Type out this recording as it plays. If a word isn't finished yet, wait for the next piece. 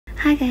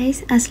Hi guys,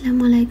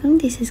 Assalamualaikum.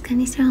 This is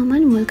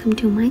LKanizNNHafiz. Welcome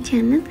to my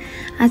channel.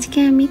 আজকে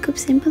আমি খুব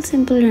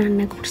simple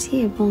রান্না করছি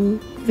এবং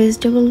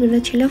ভেজিটেবল গুলো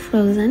ছিল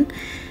ফ্রোজেন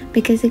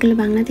বিকজ এগুলো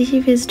বাংলাদেশি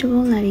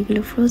ভেজিটেবল আর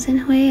এগুলো ফ্রোজেন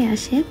হয়ে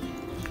আসে।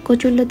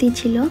 কচুরলতি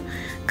ছিল,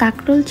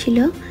 কাকরোল ছিল,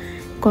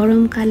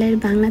 গরমকালের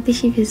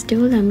বাংলাদেশি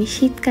ভেজিটেবল আমি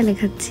শীতকালে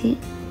খাচ্ছি।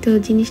 তো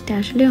জিনিসটা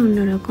আসলে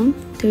অন্যরকম।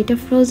 তো এটা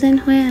ফ্রোজেন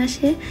হয়ে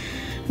আসে,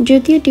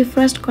 যদিও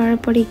ডিফ্রস্ট করার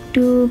পর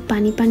একটু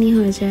পানি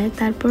হয়ে যায়,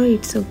 তারপরও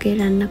ইটস ওকে।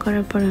 রান্না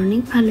করার পর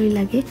অনেক ভালোই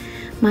লাগে।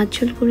 মাছ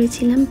ঝোল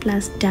করেছিলাম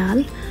প্লাস ডাল,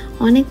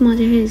 অনেক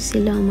মজা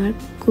হয়েছিল আমার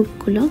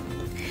কুকগুলো।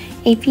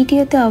 এই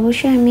ভিডিওতে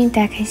অবশ্যই আমি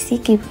দেখাইছি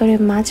কী করে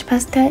মাছ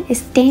ভাজতে হয়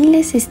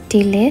স্টেইনলেস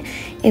স্টিলে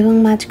এবং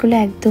মাছগুলো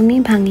একদমই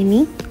ভাঙেনি।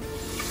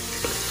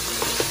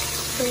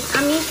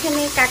 আমি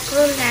এখানে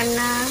কাকরোল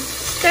রান্না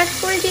স্টার্ট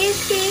করে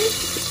দিয়েছি।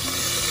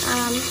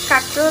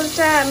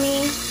 কাকরোলটা আমি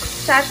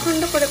 4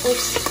 খণ্ড করে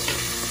করছি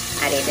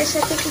আর এটার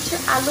সাথে কিছু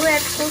আলু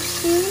অ্যাড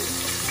করছি।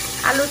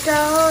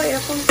 আলুটাও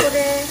এরকম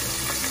করে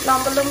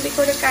লম্বি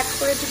করে কাট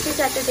করে দিচ্ছি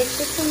যাতে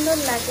দেখতে সুন্দর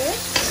লাগে।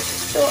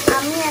 তো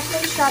আমি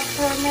এখন সব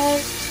ধরনের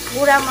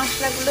গুঁড়া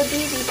মশলাগুলো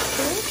দিয়ে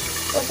দিচ্ছি।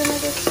 প্রথমে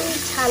দিচ্ছি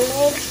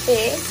ঝালের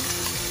পেস্ট,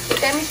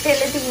 এটা আমি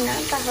ফেলে দিই না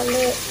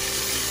তাহলে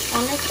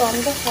অনেক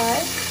গন্ধ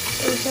হয়,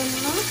 এই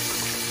জন্য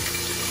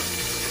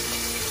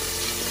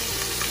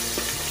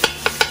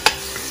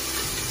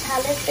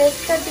ঝালের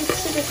পেস্টটা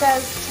দিচ্ছি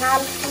বিকজ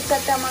ঝাল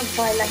ফুটাতে আমার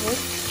ভয় লাগে,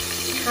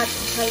 হাত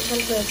ঝাল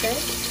হয়ে যায়।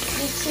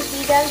 দিচ্ছি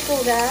জিরার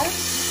গুঁড়া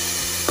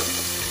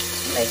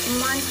লাইক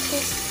 1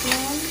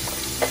 টিস্পুন।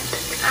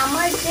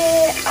 আমার যে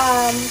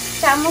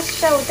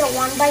চামচটা ওটা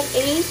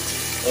 1/8,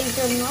 এই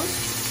জন্য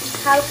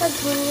হালকা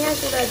ধনিয়া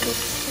গুঁড়া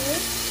দিচ্ছি।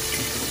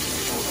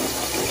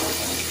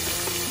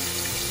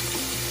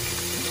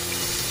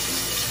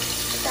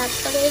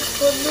 তারপরে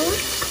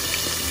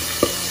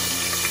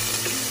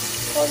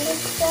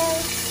হলুদটা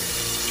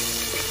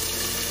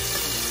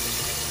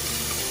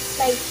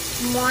লাইক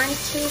 1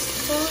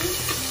 টিস্পুন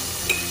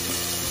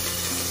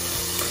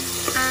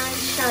আর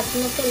স্বাদ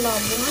মতো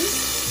লবণ।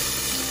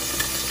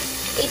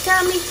 এটা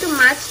আমি একটু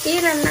মাছ দিয়ে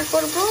রান্না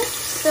করব,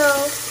 তো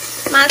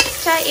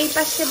মাছটা এই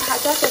পাশে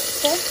ভাজা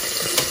হচ্ছে।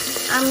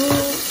 আমি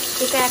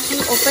এটা এখন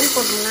ওপেন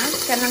করব না,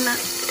 কেননা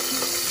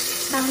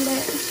তাহলে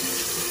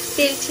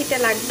তেল ছিটে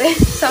লাগবে,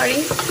 সরি।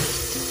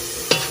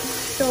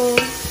 তো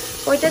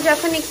ওইটা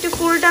যখন একটু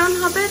কুল ডাউন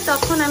হবে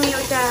তখন আমি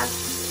ওইটা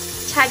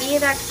ছাড়িয়ে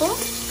রাখবো।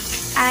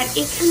 আর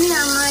এখানে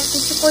আমার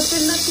কিছু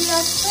কচুরলতি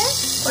আছে,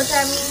 ওটা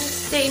আমি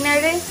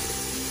স্ট্রেনারে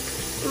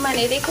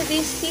রেখে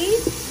দিয়েছি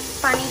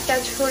পানিটা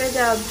ঝরে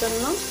যাওয়ার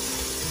জন্য।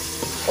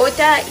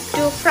 ওইটা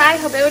একটু ফ্রাই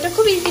হবে, ওটা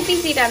খুব ইজি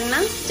পিজি রান্না,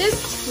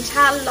 জাস্ট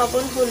ঝাল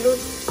লবণ হলুদ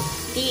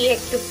দিয়ে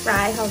একটু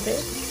ফ্রাই হবে,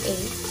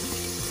 এই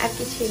আর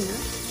কিছুই না।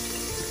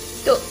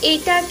 তো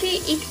এইটাকে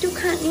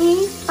একটুখানি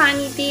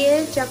পানি দিয়ে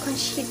যখন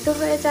সিদ্ধ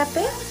হয়ে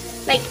যাবে,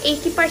 লাইক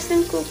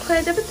 80% কুক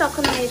হয়ে যাবে,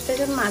 তখন আমি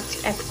এটাকে মাছ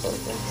অ্যাড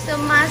করব। তো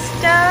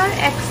মাছটা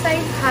এক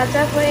সাইড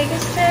ভাজা হয়ে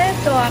গেছে,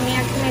 তো আমি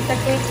এখন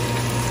এটাকে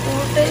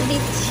উল্টে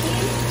দিচ্ছি।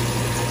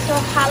 তো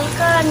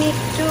হালকা আমি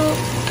একটু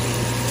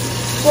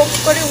কুক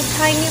করে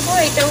উঠাই নিব।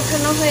 এটা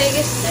উঠানো হয়ে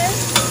গেছে,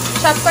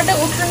 সবকটা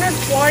উঠানোর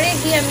পরে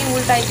গিয়ে আমি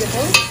উল্টাই দেব,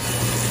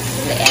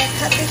 এক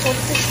হাতে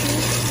করতেছি,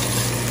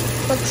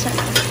 হচ্ছে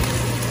না।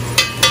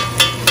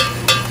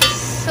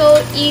 সো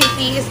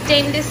ইজি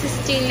স্টেইনলেস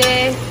স্টিলে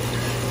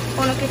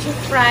কোনো কিছু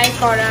ফ্রাই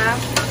করা,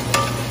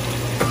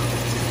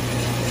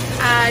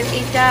 আর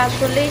এটা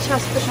আসলেই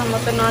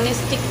স্বাস্থ্যসম্মত,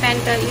 ননস্টিক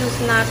প্যানটা ইউজ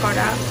না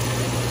করা।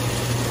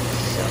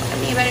 সো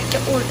আমি এবার একটা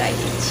উল্টাই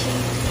দিচ্ছি।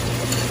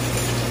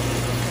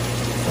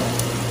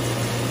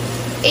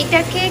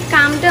 এটাকে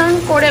কাম ডাউন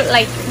করে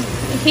লাইক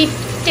হিট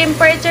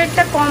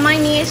টেম্পারেচারটা কমায়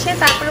নিয়ে এসে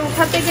তারপরে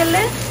উঠাতে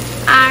গেলে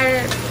আর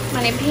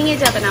ভেঙে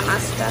যাবে না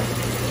মাছটা।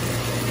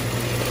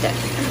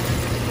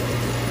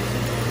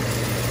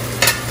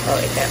 ও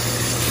এটা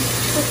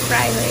খুব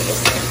ফ্রাই হয়ে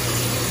গেছে।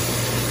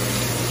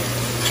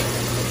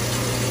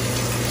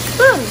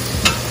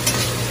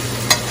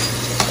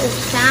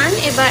 ডান।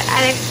 এবার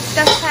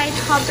আরেকটা সাইড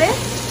হবে।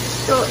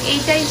 তো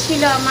এইটাই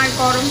ছিল আমার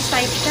গরম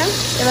সাইডটা।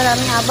 এবার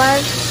আমি আবার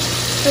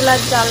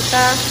চুলার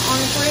জালটা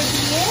অন করে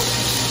দিয়ে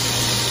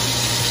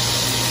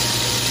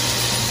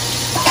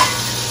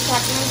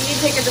ঢাকনা দিয়ে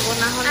ঢেকে দেবো,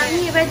 না হলে। আমি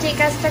এবার যে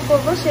কাজটা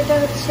করব সেটা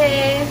হচ্ছে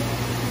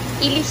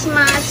ইলিশ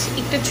মাছ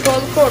একটু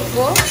ঝোল করব।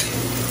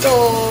 তো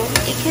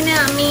এখানে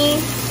আমি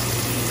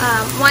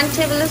 1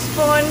 টেবিল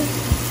স্পুন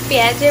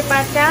পেঁয়াজের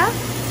বাটা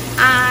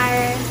আর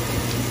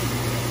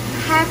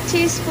 1/2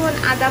 টিস্পুন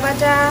আদা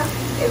বাটা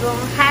এবং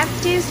 1/2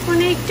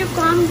 টিস্পুনে একটু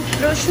কম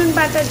রসুন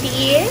বাটা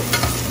দিয়ে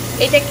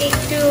এটাকে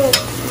একটু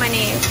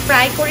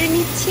ফ্রাই করে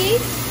নিচ্ছি।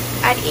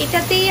 আর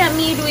এটাতেই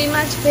আমি রুই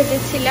মাছ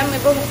ভেজেছিলাম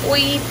এবং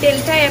ওই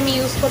তেলটাই আমি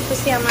ইউজ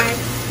করতেছি আমার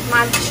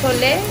মাছ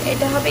ঝোলে।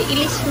 এটা হবে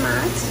ইলিশ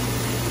মাছ।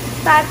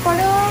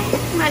 তারপরেও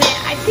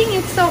আই থিঙ্ক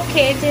ইটস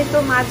ওকে, যেহেতু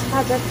মাছ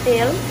ভাজার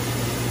তেল।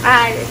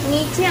 আর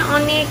নিচে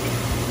অনেক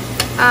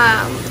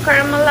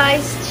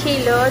ক্যারামেলাইজ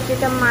ছিল,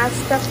 যেটা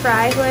মাছটা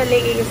ফ্রাই হয়ে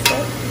লেগে গেছে।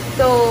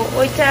 তো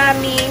ওইটা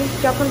আমি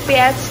যখন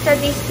পেঁয়াজটা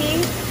দিছি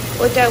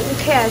ওইটা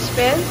উঠে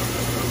আসবে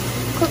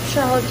খুব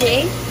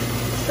সহজেই।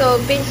 তো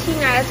বেশি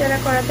নাড়াচাড়া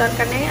করার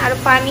দরকার নেই। আর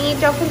পানি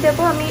যখন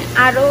দেবো আমি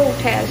আরও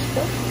উঠে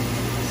আসবো।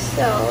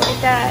 সো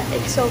এটা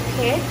ইটস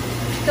ওকে।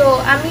 তো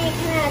আমি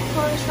এখানে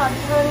এখন সব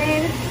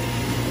ধরনের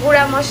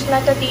গুঁড়া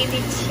মশলাটা দিয়ে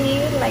দিচ্ছি,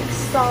 লাইক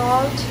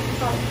সল্ট,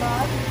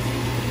 পেপার,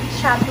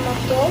 স্বাদ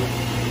মতো।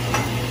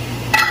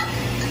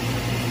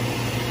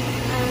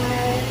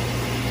 আর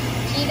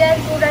জিরার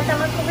গুঁড়াটা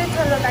আমার খুবই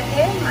ভালো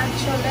লাগে মাছ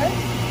ঝোলে,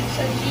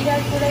 সো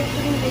জিরার গুঁড়া একটু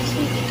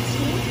বেশি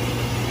দিচ্ছি।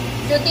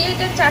 যদিও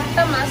এটা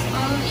 4টা মাছ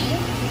অনলি,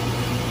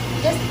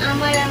 জাস্ট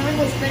আমার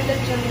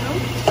হাজব্যান্ডের জন্য।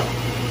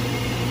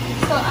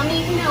 তো আমি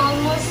এখানে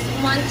অলমোস্ট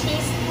 1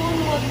 টিস্পুন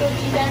মতো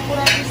জিরার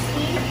গুঁড়া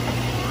দিচ্ছি,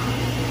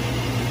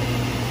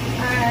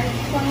 আর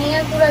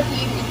ধনিয়া গুঁড়া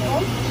দিয়ে দিব।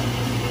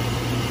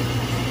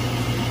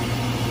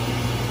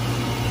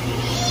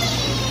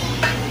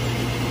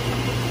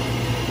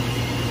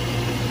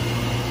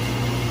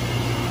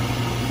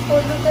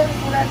 হলুদের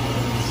গুঁড়া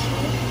দিয়ে দিচ্ছি।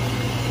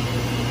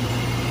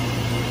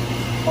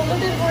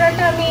 হলুদের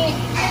গুঁড়াটা আমি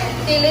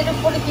তেলের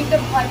উপরে দিতে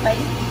ভয় পাই,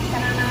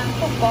 কেননা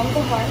খুব গন্ধ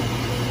হয়,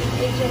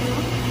 এই জন্য।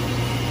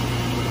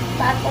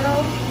 তারপরেও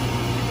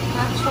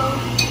মাছও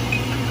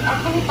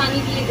এখনই পানি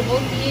দিয়ে দেবো,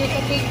 দিয়ে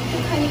এটাকে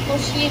একটুখানি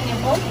কষিয়ে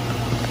নেব।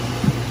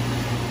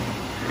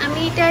 আমি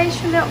এটা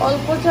আসলে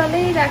অল্প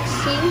জলেই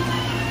রাখছি,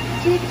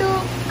 যেহেতু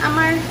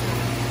আমার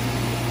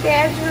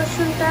পেঁয়াজ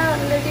রসুনটা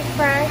অলরেডি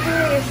ফ্রাই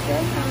হয়ে গেছে।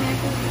 আমি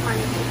এখন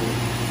পানি দিই,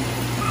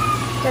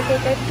 যাতে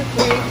এটা একটু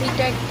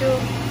গ্রেভিটা একটু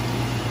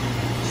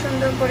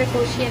সুন্দর করে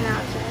কষিয়ে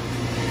নেওয়া যায়।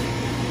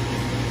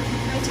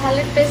 আমি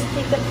ঝালের পেস্ট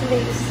দিতে ভুলে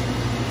গেছি।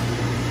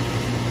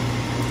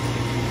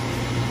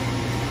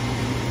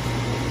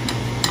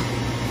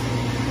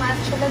 মাছ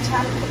ছোলা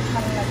ঝাল খুব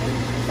ভালো লাগে,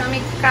 তো আমি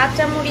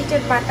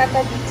কাঁচামরিচের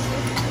বাটাটা দিচ্ছি।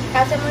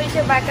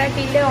 কাঁচামরিচের বাটা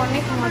দিলে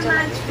অনেক মজা।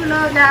 মাছগুলো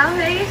দেওয়া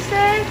হয়ে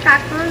গেছে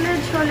কাঁকরোলের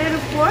ঝোলের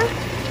উপর।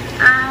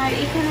 আর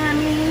এখানে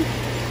আমি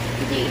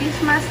যে ইলিশ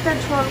মাছটা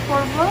ঝোল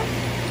করব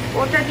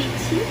ওটা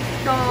দিচ্ছি।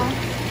 তো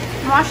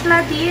মশলা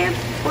দিয়ে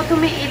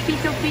প্রথমে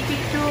এপিট ওপিট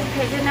একটু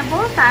ভেজে নেব,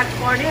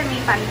 তারপরে আমি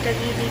পানিটা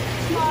দিয়ে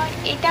দিচ্ছি।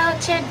 এটা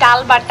হচ্ছে ডাল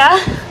বাটা,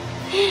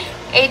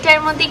 এইটার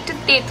মধ্যে একটু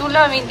তেঁতুলও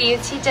আমি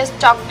দিয়েছি, জাস্ট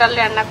টক ডাল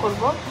রান্না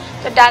করব।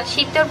 তো ডাল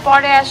সিদ্ধর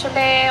পরে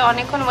আসলে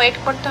অনেকক্ষণ ওয়েট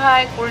করতে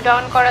হয় কুল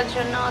ডাউন করার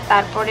জন্য,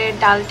 তারপরে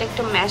ডালটা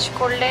একটু ম্যাশ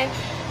করলে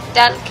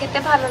ডাল খেতে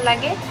ভালো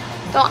লাগে।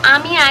 তো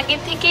আমি আগে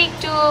থেকে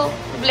একটু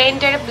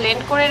ব্লেন্ডারে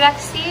ব্লেন্ড করে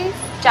রাখছি,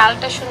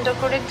 চালটা সুন্দর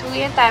করে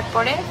ধুয়ে।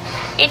 তারপরে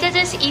এটা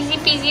জাস্ট ইজি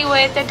পিজি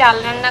ওয়েতে ডাল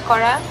রান্না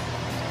করা,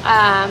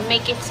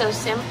 মেক ইট সো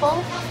সিম্পল।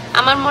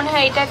 আমার মনে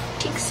হয় এটা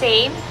ঠিক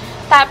সেম।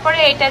 তারপরে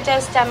এটা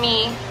জাস্ট আমি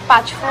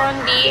 5 ফোড়ন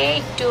দিয়ে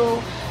একটু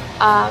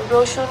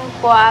রসুন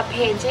কোয়া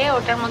ভেজে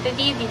ওটার মধ্যে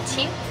দিয়ে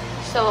দিচ্ছি।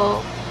 সো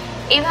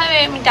এইভাবে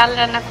আমি ডাল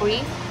রান্না করি,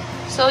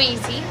 সো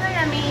ইজি। এবার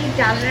আমি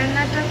ডাল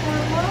রান্নাটা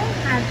করবো,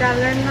 আর ডাল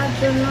রান্নার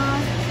জন্য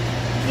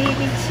দিয়ে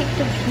দিচ্ছি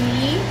একটু ঘি,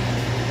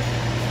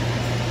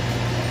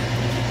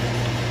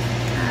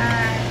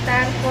 আর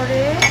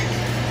তারপরে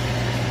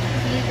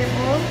দিয়ে দেব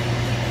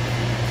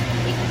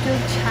একটু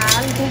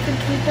ঝাল। যেহেতু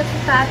ঘিটা তো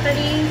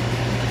তাড়াতাড়ি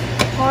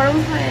গরম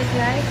হয়ে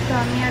যায়, তো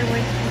আমি আর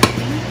ওয়েট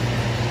করছি।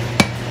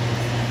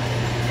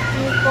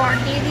 এরপর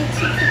দিয়ে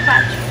দিচ্ছি একটু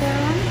 5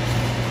 ফোড়ন,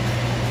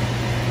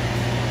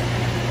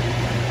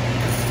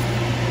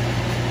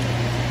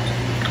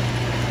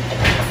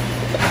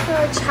 তো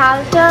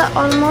ঝালটা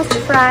অলমোস্ট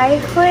ফ্রাই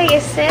হয়ে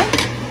গেছে।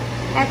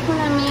 এখন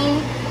আমি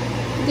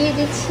দিয়ে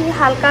দিচ্ছি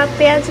হালকা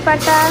পেঁয়াজ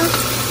বাটা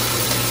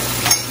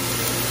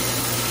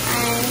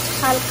আর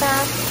হালকা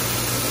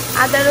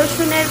আদা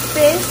রসুনের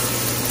পেস্ট।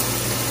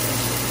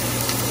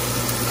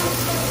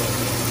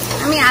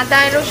 আমি আদা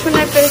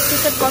রসুনের পেস্ট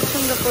দিতে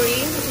পছন্দ করি,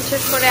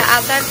 বিশেষ করে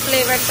আদার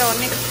ফ্লেভারটা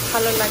অনেক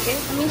ভালো লাগে।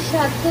 আমি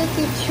সাথে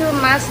কিছু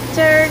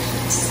মাস্টার্ড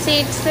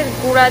সিডসের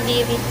গুঁড়া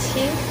দিয়ে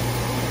দিচ্ছি,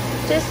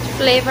 জাস্ট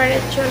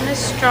ফ্লেভারের জন্য,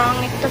 স্ট্রং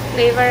একটা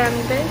ফ্লেভার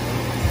আনবে।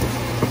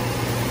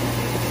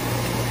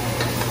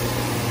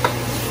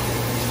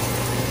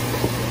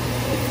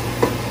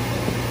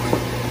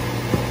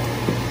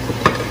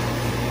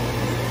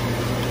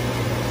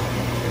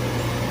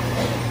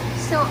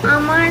 সো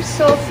আমার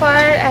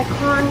সোফার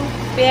এখন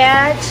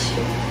পেঁয়াজ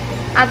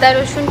আদা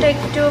রসুনটা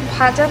একটু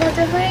ভাজা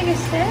ভাজা হয়ে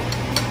গেছে।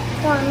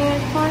 তো আমি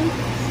এখন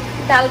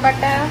ডাল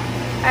বাটা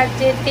আর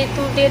যে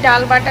তেঁতুল দিয়ে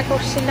ডাল বাটা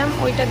করছিলাম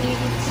ওইটা দিয়ে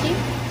দিচ্ছি।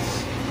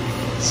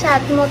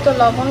 স্বাদ মতো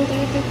লবণ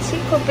দিয়ে দিচ্ছি,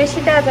 খুব বেশি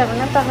দেওয়া যাবে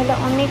না, তাহলে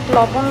অনেক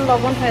লবণ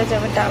লবণ হয়ে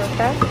যাবে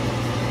ডালটা।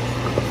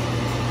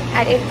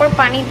 আর এরপর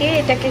পানি দিয়ে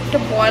এটাকে একটু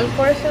বয়েল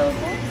করে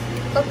ফেলবো।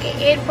 ওকে,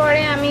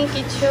 এরপরে আমি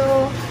কিছু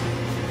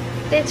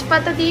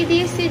তেজপাতা দিয়ে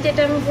দিয়েছি,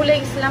 যেটা আমি ভুলে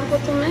গেছিলাম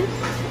প্রথমে।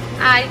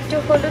 আর একটু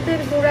হলুদের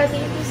গুঁড়া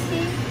দিয়ে দিচ্ছি,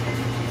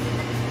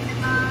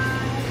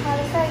 আর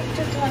হালকা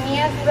একটু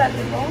ধনিয়া গুঁড়া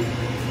দেবো,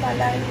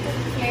 তাহলে একটু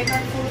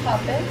ফ্লেভারফুল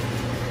হবে।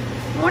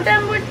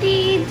 মোটামুটি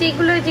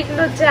যেগুলো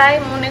যেগুলো যায়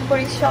মনে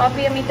করি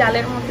সবই আমি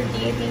ডালের মধ্যে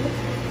দিয়ে দিই,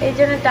 এই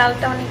জন্য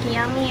ডালটা অনেক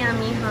ইয়ামি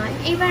ইয়ামি হয়।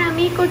 এবার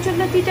আমি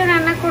কচুরলতিটা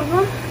রান্না করব।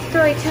 তো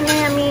এখানে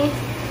আমি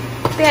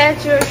পেঁয়াজ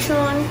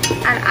রসুন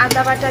আর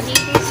আদা বাটা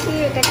দিয়ে দিচ্ছি,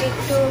 এটাকে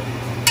একটু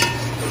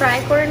ফ্রাই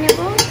করে নেব।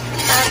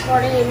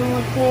 তারপরে এর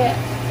মধ্যে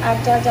আর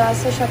যা যা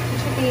আছে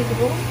সবকিছু দিয়ে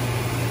দেবো।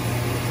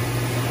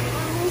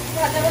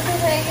 ভাজা ভাজা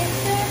হয়ে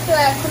গেছে, তো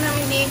এখন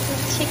আমি দিয়ে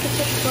দিচ্ছি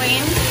কিছু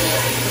ক্রিম।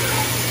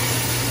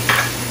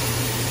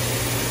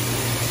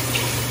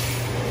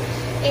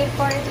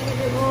 এরপরে দিয়ে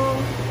দেবো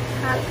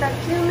হালকা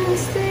কিউমিন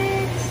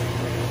সিডস,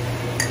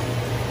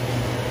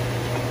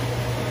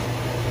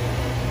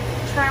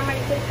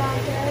 টারমারিকের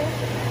পাউডার,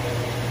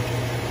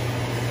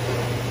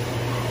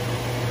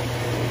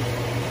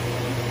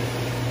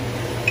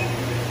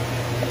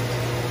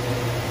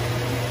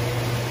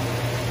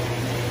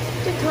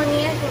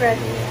 ধনিয়া গুঁড়া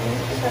দিয়ে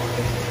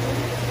সবকিছু,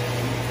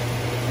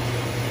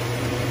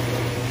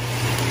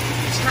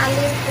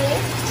 ঝালের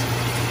পেস্ট,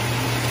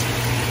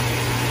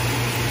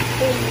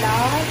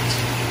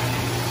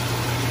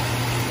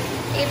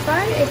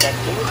 এবার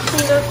এটাকে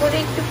সুন্দর করে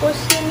একটু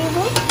কষিয়ে নিব।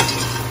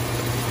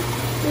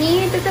 নিয়ে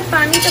এটাতে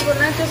পানি দেবো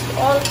না, জাস্ট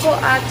অল্প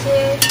আছে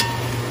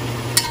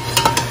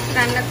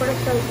রান্না করে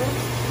ফেলবো।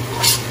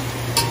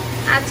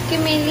 আজকে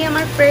মেনলি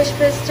আমার ফ্রেশ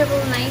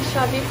ভেজিটেবল নাই,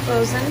 সবই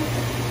ফ্রোজেন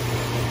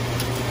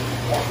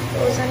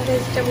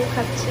ভেজিটেবল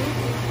খাচ্ছি।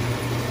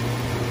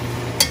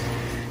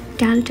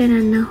 ডালটা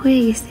রান্না হয়ে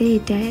গেছে,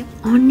 এটা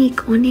অনেক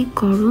অনেক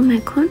গরম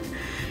এখন,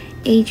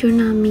 এই জন্য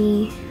আমি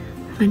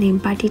মানে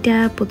বাটিটা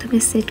প্রথমে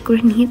সেট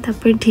করে নিয়ে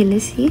তারপর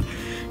ঢেলেছি।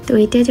 তো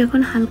এটা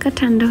যখন হালকা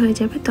ঠান্ডা হয়ে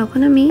যাবে তখন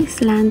আমি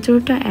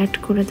সিলান্ট্রোটা অ্যাড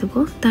করে দেবো,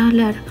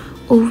 তাহলে আর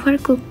ওভার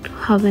কুকড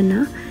হবে না,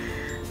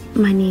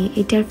 মানে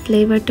এটার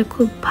ফ্লেভারটা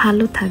খুব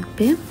ভালো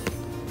থাকবে।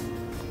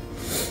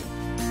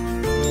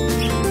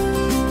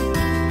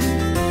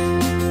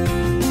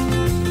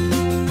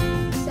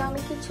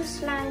 আমি কিছু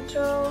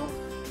সিলান্ট্রো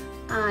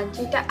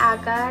যেটা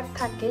আগার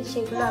থাকে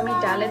সেগুলো আমি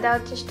ডালে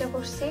দেওয়ার চেষ্টা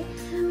করছি,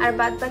 আর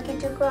বাদ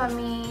বাকিটুকু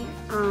আমি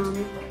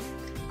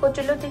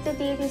কচুলতিতে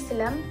দিয়ে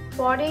দিয়েছিলাম।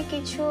 পরে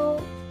কিছু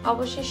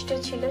অবশিষ্ট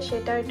ছিল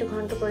সেটাও একটু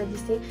ঘন্ট করে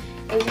দিছি,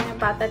 এই জন্য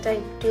পাতাটা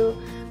একটু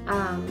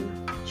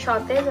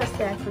সতেজ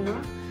আছে এখনো।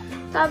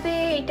 তবে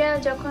এটা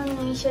যখন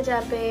মিশে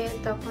যাবে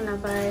তখন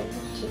আবার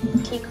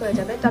ঠিক হয়ে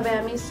যাবে। তবে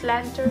আমি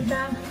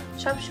সিলান্ট্রোটা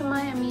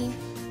সবসময় আমি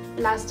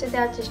লাস্টে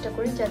দেওয়ার চেষ্টা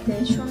করি যাতে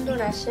সুন্দর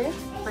আসে,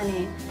 মানে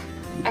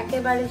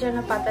একেবারে যেন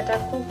পাতাটা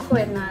কুক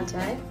হয়ে না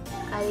যায়।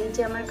 আর এই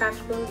যে আমার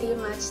কাঁকরোল দিয়ে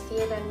মাছ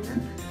দিয়ে রান্না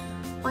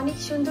অনেক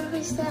সুন্দর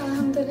হয়েছে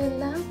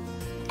আলহামদুলিল্লাহ।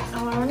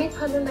 আমার অনেক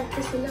ভালো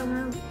লাগতেছিল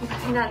আমার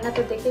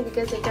রান্নাটা দেখে,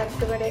 বিকজ এটা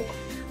একেবারে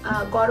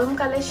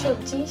গরমকালের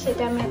সবজি,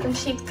 সেটা আমি এখন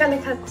শীতকালে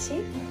খাচ্ছি।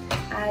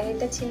 আর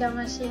এটা ছিল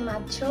আমার সেই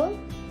মাছ,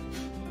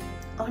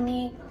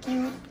 অনেক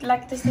কিউট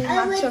লাগতেছে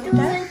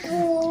মাছটা।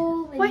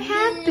 What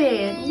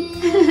happened?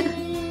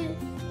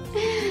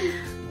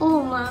 Oh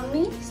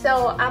mommy, so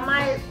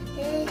আমার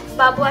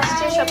বাবু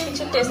আসছে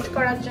সবকিছু টেস্ট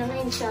করার জন্য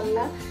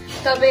ইনশাআল্লাহ।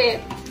 তবে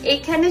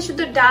এখানে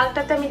শুধু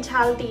ডালটাতে আমি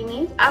ঝাল দিইনি,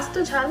 আস্ত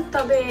ঝাল,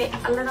 তবে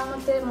আল্লাহর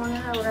রহমতে মনে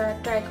হয় ওরা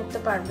ট্রাই করতে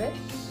পারবে।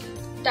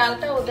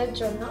 ডালটা ওদের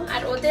জন্য,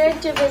 আর ওদের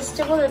যে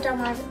ভেজিটেবল ওটা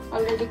আমার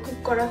অলরেডি কুক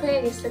করা হয়ে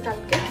গেছে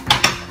কালকে,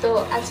 তো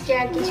আজকে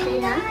আর কিছুই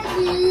না।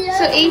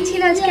 তো এই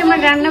ছিল আজকে আমার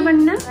রান্না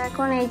বান্না।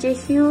 এখন এই যে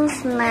হিউজ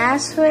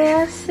ম্যাশ হয়ে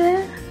আছে,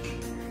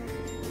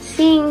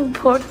 সিং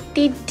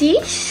ভর্তি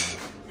ডিশ,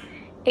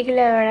 এগুলো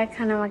এবার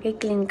এখন আমাকে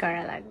ক্লিন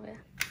করা লাগবে।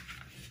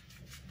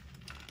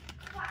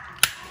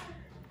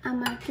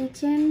 আমার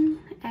কিচেন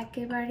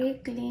একেবারে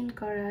ক্লিন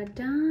করা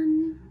ডান।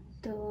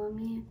 তো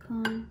আমি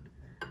এখন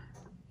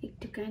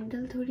একটু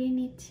ক্যান্ডেল ধরিয়ে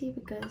নিচ্ছি,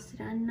 বিকজ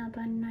রান্না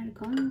বান্নার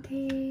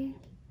গন্ধে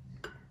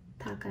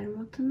থাকার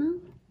মতো না।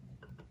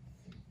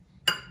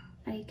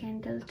 এই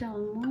ক্যান্ডেলটা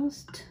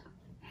অলমোস্ট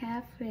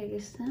হাফ হয়ে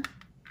গেছে,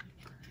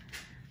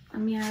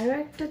 আমি আরো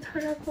একটা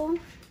ধরাবো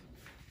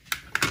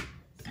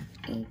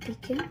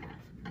এইদিকে।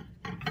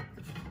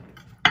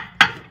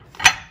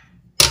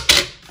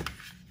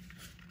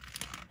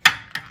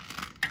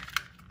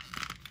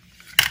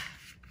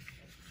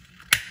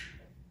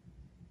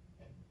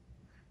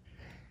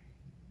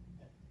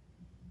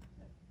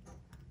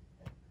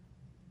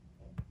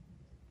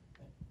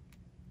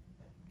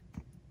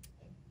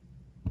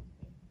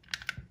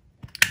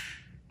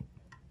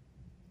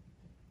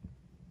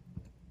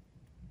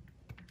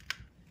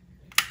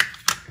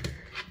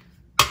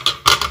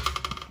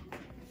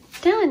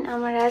 ডান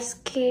আমার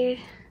আজকের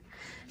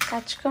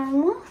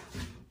কাজকর্ম।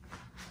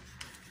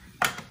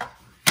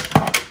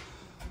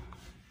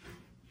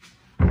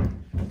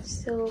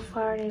 So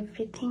far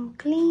everything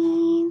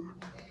clean,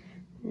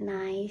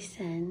 nice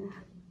and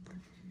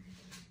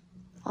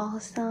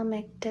awesome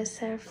একটা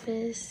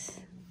সারফেস।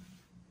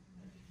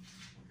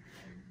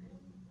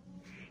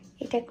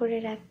 এটা করে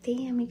রাখতেই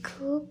আমি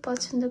খুব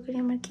পছন্দ করি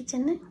আমার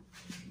কিচেনে,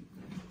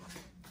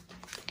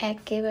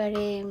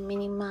 একেবারে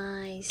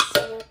মিনিমাইজ।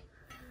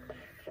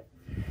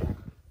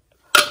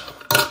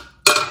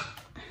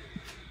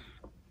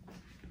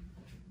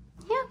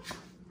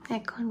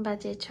 এখন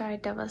বাজে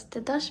 6টা বাজতে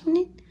 10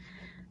 মিনিট,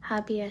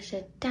 হাবি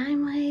আসার টাইম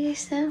হয়ে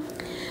গেছে।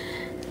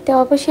 তো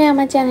অবশ্যই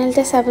আমার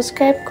চ্যানেলটা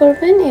সাবস্ক্রাইব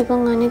করবেন এবং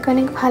অনেক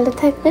অনেক ভালো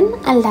থাকবেন।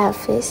 আল্লাহ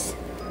হাফিজ।